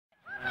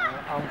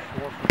Logan,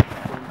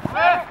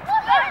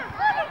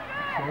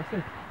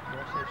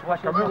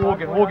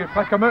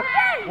 pick him out.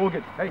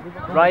 Logan, hey.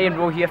 Ryan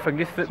Rowe here from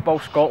Youth Football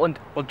Scotland.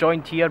 We're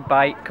joined here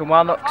by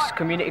Kilmarnock's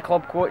Community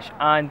Club coach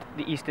and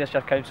the East Ayrshire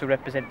Council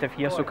representative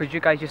here. So could you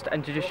guys just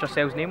introduce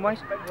yourselves name-wise?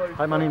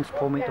 Hi, my name's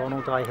Paul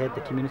MacDonald. I head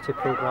the community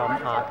programme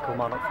at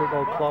Kilmarnock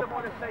Football Club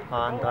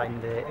and I'm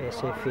the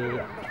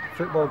SFA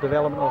Football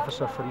Development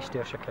Officer for East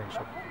Ayrshire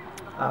Council.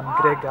 I'm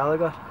Craig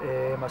Gallacher.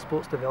 I'm a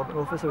Sports Development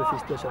Officer with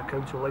East Ayrshire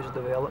Council Leisure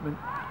Development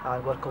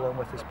and work along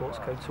with the Sports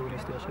Council in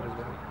East Ayrshire as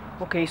well.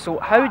 Okay, so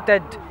how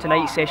did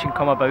tonight's session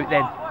come about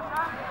then?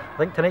 I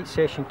think tonight's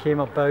session came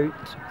about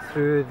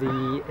through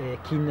the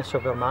keenness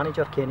of our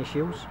manager, Kenny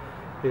Shiels,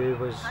 who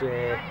was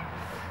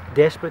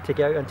desperate to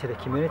get out into the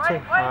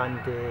community and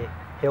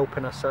help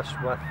and assist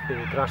with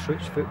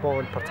grassroots football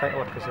in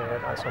particular, because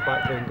that's a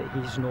background that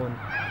he's known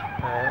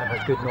and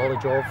has good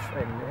knowledge of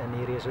in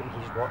areas that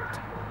he's worked.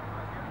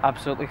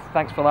 Absolutely,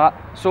 thanks for that.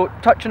 So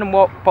touching on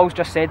what Paul's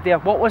just said there,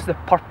 what was the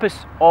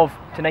purpose of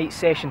tonight's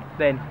session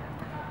then?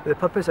 The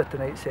purpose of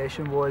tonight's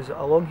session was,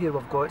 along here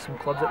we've got some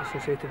clubs that are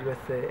associated with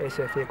the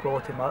SFA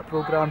Quality Mart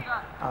programme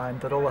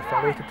and they're all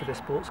affiliated to the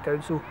Sports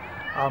Council,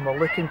 and we're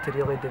looking to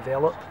really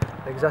develop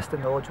the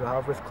existing knowledge we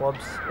have with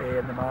clubs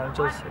and the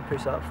managers and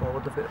push that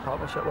forward. We've got the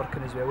partnership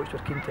working as well, which we're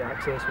keen to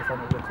access within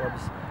all the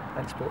clubs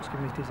and sports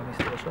communities in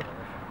East Ayrshire.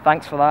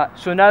 Thanks for that.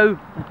 So now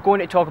we're going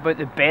to talk about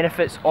the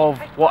benefits of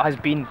what has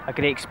been a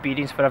great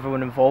experience for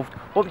everyone involved.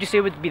 What would you say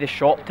would be the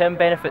short-term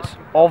benefits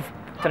of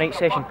tonight's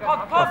session?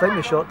 I think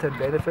the short-term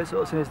benefits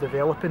is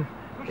developing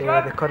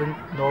the current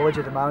knowledge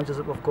of the managers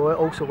that we've got,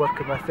 also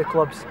working with the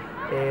clubs,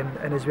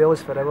 and as well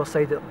as for our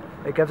side, it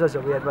gives us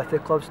a way in with the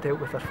clubs to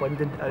help with their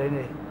funding or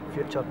any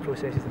future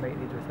processes they might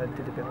need within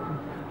to develop them.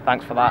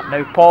 Thanks for that.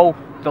 Now Paul,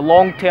 the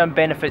long-term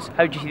benefits,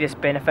 how do you see this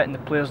benefiting the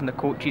players and the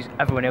coaches,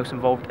 everyone else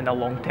involved in the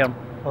long term?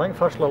 I think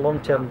firstly, a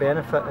long-term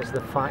benefit is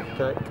the fact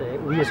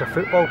that we as a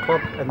football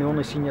club and the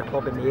only senior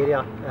club in the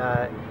area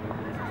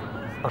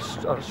are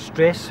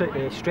stress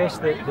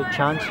the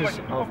chances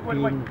of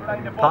being in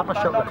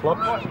partnership with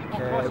clubs.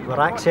 We're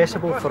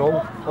accessible for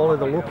all of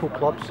the local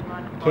clubs.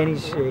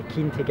 Kenny's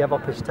keen to give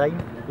up his time.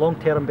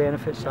 Long-term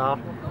benefits are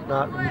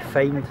that we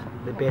find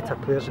the better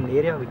players in the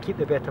area, we keep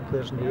the better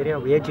players in the area,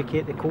 we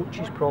educate the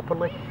coaches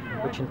properly,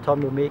 which in turn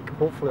will make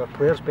hopefully our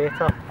players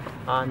better,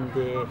 and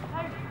they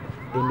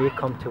may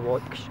come to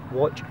watch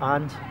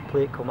and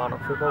play at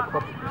Kilmarnock Football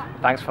Club.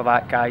 Thanks for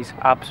that, guys.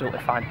 Absolutely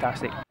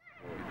fantastic.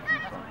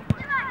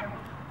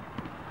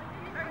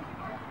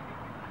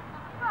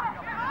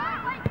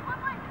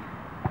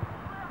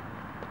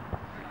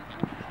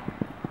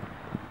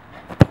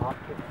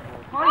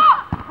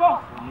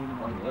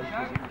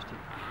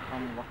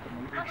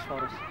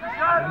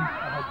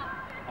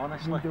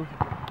 Honestly.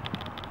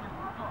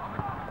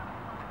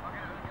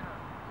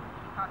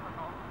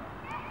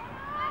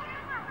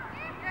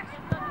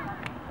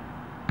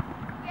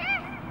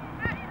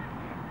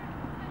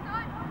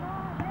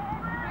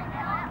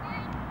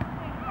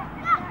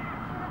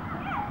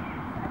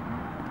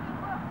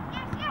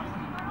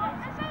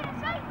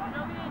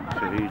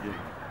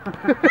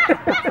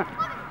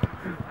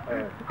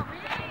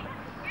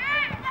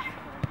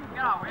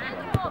 Get away.